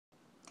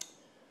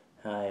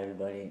Hi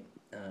everybody,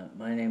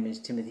 my name is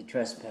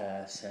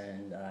Timothytrespas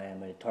and I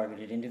am a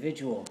targeted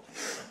individual.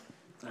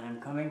 I'm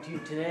coming to you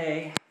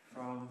today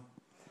from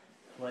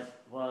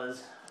what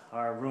was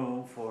our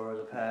room for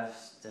the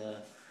past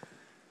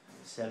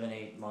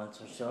 7-8 months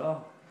or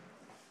so.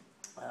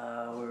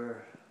 We're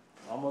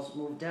almost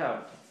moved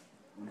out.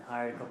 We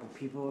hired a couple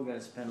people. We got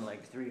to spend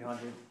like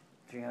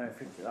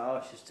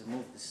 $350 just to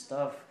move the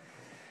stuff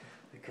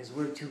because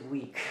we're too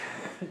weak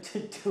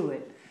to do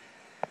it.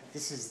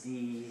 This is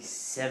the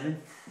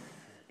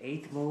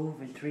 8th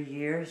move in 3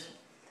 years.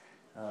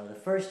 The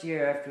first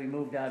year after we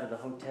moved out of the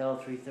hotel,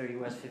 330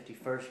 West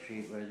 51st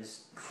Street, where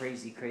this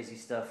crazy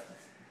stuff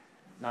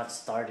not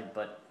started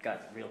but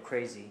got real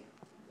crazy.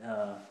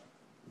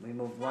 We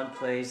moved one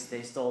place,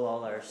 they stole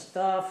all our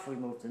stuff. We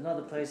moved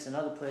another place.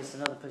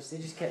 They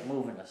just kept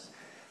moving us.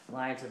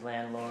 Lying to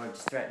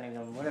landlords, threatening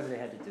them, whatever they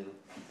had to do.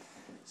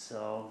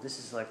 So this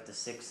is like the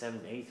 6th,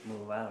 7th, 8th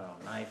move, I don't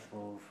know, 9th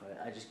move.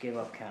 I just gave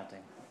up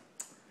counting.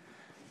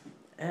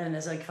 And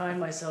as I find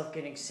myself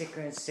getting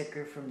sicker and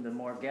sicker from the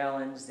more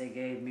gallons they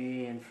gave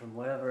me and from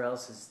whatever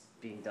else is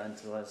being done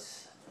to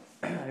us,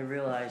 I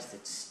realized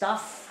that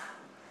stuff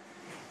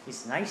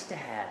is nice to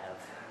have.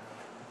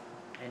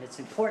 And it's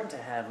important to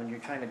have when you're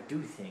trying to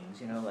do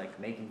things, you know, like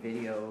making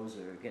videos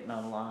or getting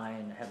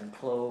online, having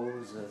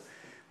clothes, or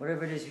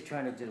whatever it is you're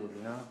trying to do,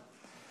 you know.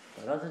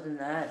 But other than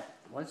that,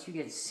 once you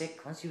get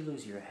sick, once you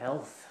lose your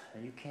health,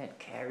 and you can't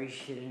carry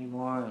shit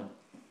anymore, and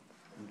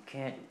you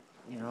can't,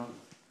 you know,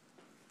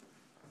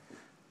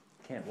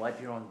 can't wipe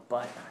your own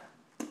butt,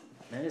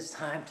 then it's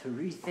time to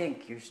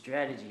rethink your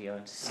strategy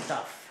on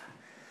stuff,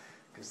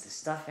 because the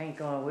stuff ain't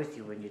going with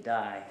you when you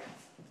die.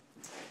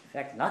 In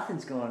fact,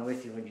 nothing's going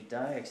with you when you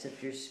die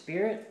except your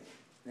spirit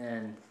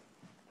and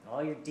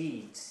all your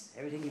deeds,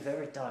 everything you've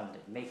ever done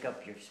that make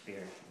up your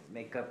spirit,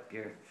 make up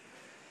your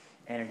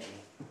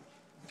energy.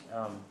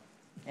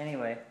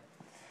 Anyway,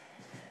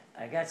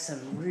 I got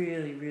some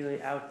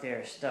really out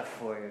there stuff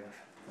for you.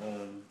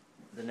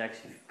 The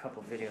next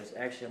couple videos.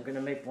 Actually, I'm going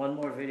to make one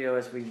more video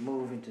as we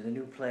move into the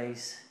new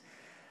place,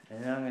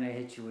 and then I'm going to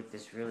hit you with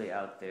this really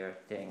out there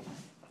thing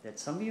that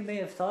some of you may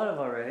have thought of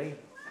already,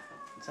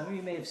 some of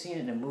you may have seen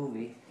it in a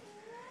movie,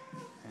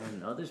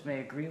 and others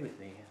may agree with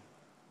me,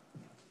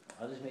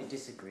 others may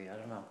disagree, I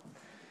don't know.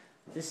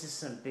 This is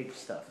some big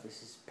stuff.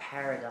 This is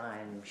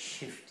paradigm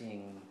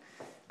shifting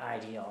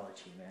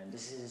ideology, man.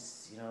 This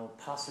is, you know,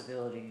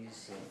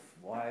 possibilities of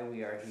why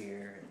we are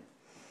here.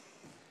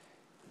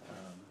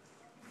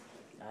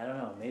 I don't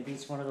know, maybe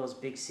it's one of those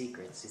big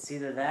secrets. It's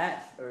either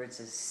that, or it's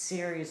a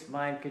serious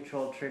mind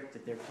control trick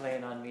that they're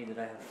playing on me that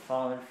I have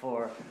fallen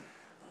for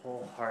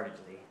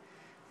wholeheartedly.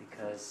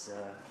 Because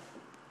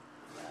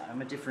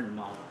I'm a different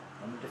model.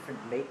 I'm a different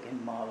make and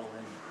model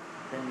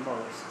than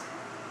most.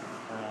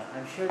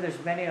 I'm sure there's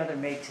many other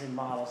makes and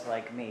models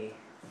like me,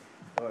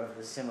 or of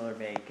a similar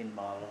make and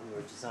model, who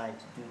are designed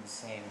to do the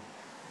same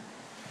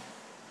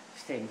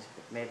things,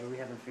 but maybe we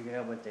haven't figured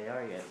out what they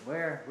are yet.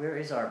 Where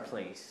is our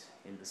place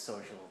in the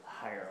social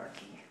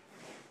hierarchy?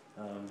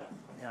 You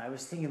know, I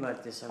was thinking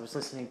about this. I was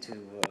listening to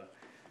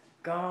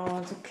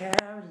Gone to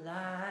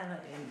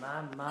Carolina in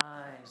my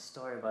mind, a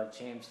story about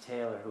James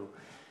Taylor, who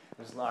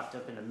was locked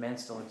up in a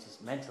mental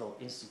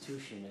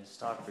institution in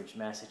Stockbridge,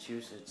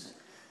 Massachusetts.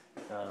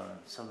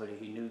 Somebody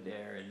he knew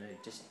there, and they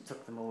just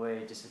took them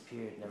away,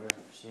 disappeared, never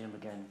seen him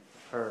again,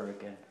 her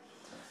again.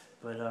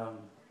 But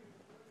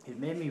it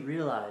made me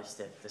realize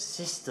that the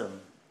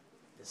system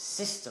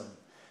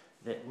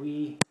that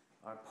we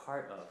are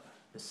part of,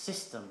 the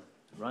system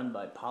run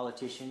by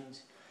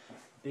politicians,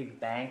 big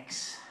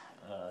banks,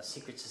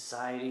 secret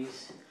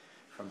societies,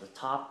 from the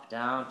top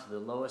down to the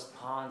lowest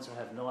pawns who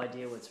have no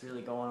idea what's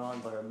really going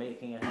on but are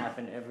making it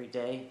happen every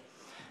day.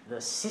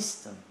 The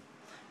system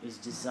is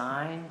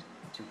designed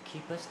to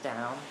keep us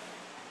down.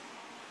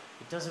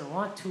 It doesn't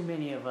want too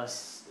many of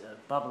us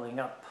bubbling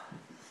up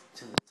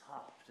to the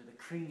top, to the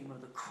cream of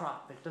the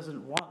crop. It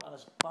doesn't want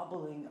us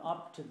bubbling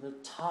up to the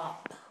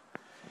top,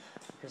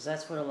 because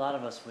that's what a lot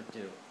of us would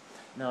do.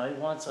 No, it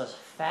wants us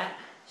fat,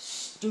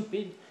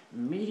 stupid,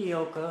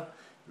 mediocre,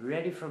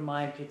 ready for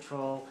mind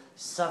control,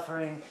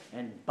 suffering,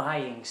 and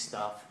buying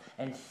stuff,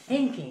 and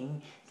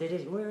thinking that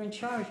we're in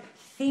charge,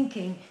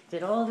 thinking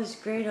that all these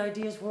great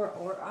ideas were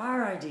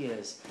our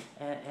ideas,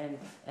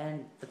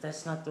 but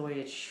that's not the way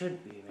it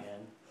should be,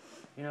 man.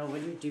 You know,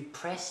 when you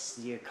depress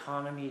the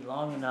economy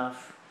long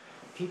enough,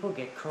 people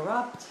get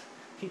corrupt.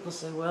 People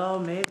say, well,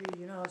 maybe,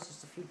 you know, it's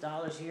just a few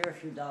dollars here, a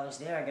few dollars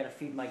there. I got to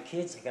feed my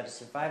kids. I got to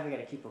survive. I got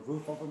to keep a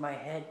roof over my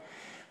head.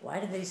 Why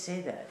do they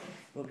say that?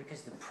 Well,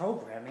 because the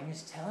programming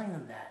is telling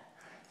them that.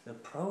 The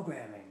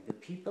programming, the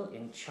people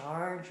in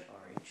charge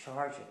are in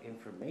charge of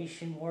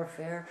information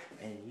warfare,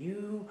 and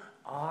you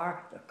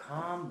are the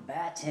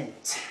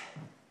combatant.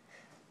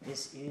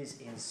 This is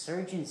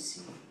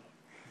insurgency,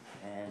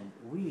 and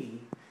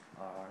we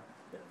are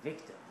the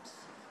victims.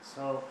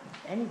 So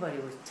anybody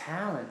with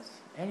talent,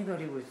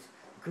 anybody with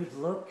good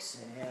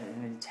looks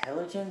and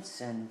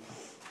intelligence and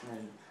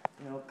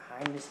you know,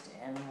 kindness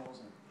to animals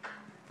and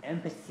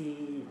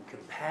empathy and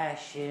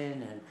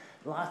compassion and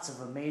lots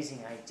of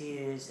amazing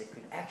ideas that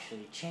could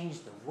actually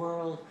change the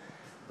world,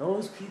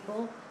 those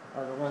people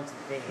are the ones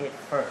that they hit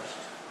first.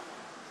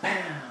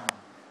 Bam!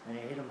 And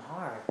they hit them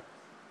hard.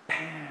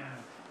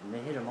 Bam! And they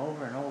hit them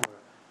over and over.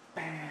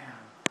 Bam!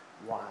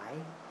 Why?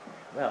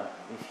 Well,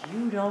 if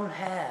you don't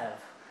have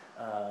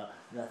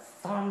the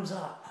thumbs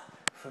up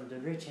from the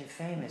rich and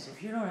famous,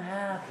 if you don't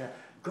have the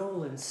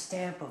golden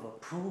stamp of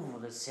approval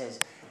that says,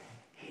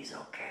 he's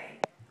okay,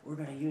 we're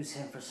going to use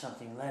him for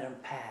something, let him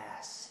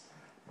pass,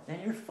 then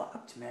you're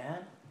fucked, man.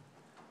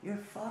 You're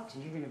fucked,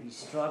 and you're going to be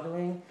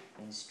struggling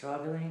and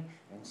struggling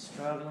and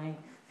struggling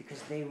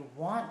because they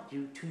want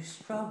you to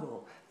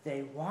struggle.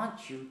 They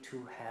want you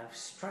to have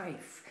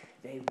strife.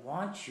 They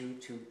want you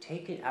to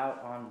take it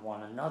out on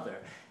one another.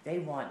 They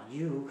want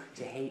you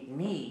to hate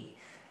me.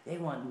 They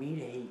want me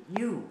to hate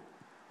you.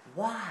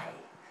 Why?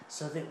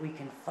 So that we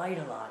can fight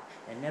a lot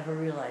and never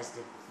realize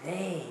that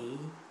they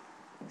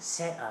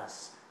set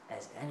us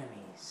as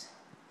enemies.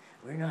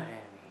 We're not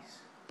enemies.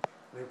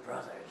 We're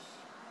brothers.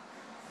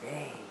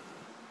 They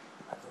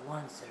are the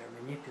ones that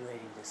are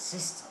manipulating the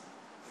system.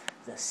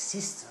 The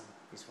system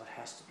is what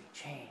has to be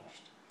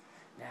changed.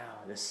 Now,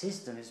 the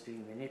system is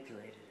being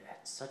manipulated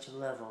at such a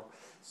level,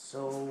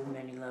 so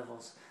many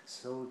levels,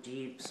 so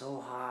deep, so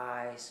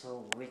high,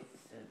 so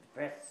width and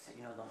breadth,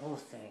 the whole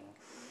thing.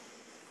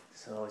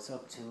 So it's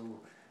up to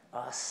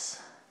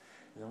us,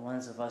 the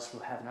ones of us who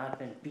have not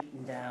been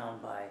beaten down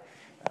by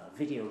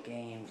video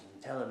games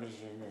and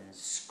television and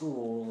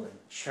school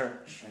and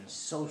church and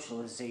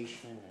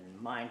socialization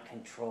and mind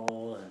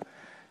control and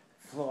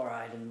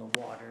fluoride in the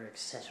water,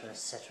 etc.,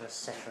 etc.,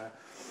 etc.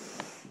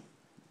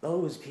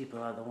 Those people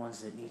are the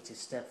ones that need to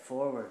step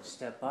forward,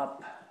 step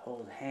up,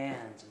 hold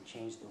hands, and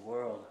change the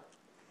world.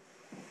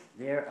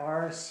 There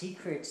are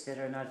secrets that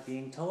are not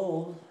being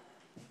told.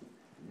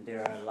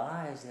 There are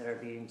lies that are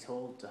being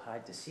told to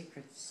hide the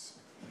secrets.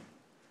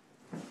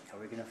 Are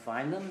we going to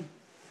find them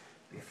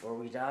before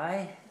we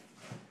die?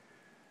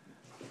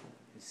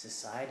 Is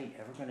society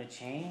ever going to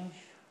change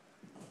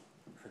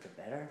for the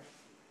better?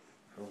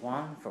 For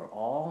one, for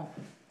all?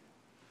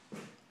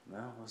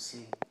 Well, we'll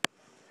see.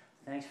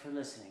 Thanks for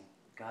listening.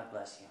 God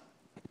bless you.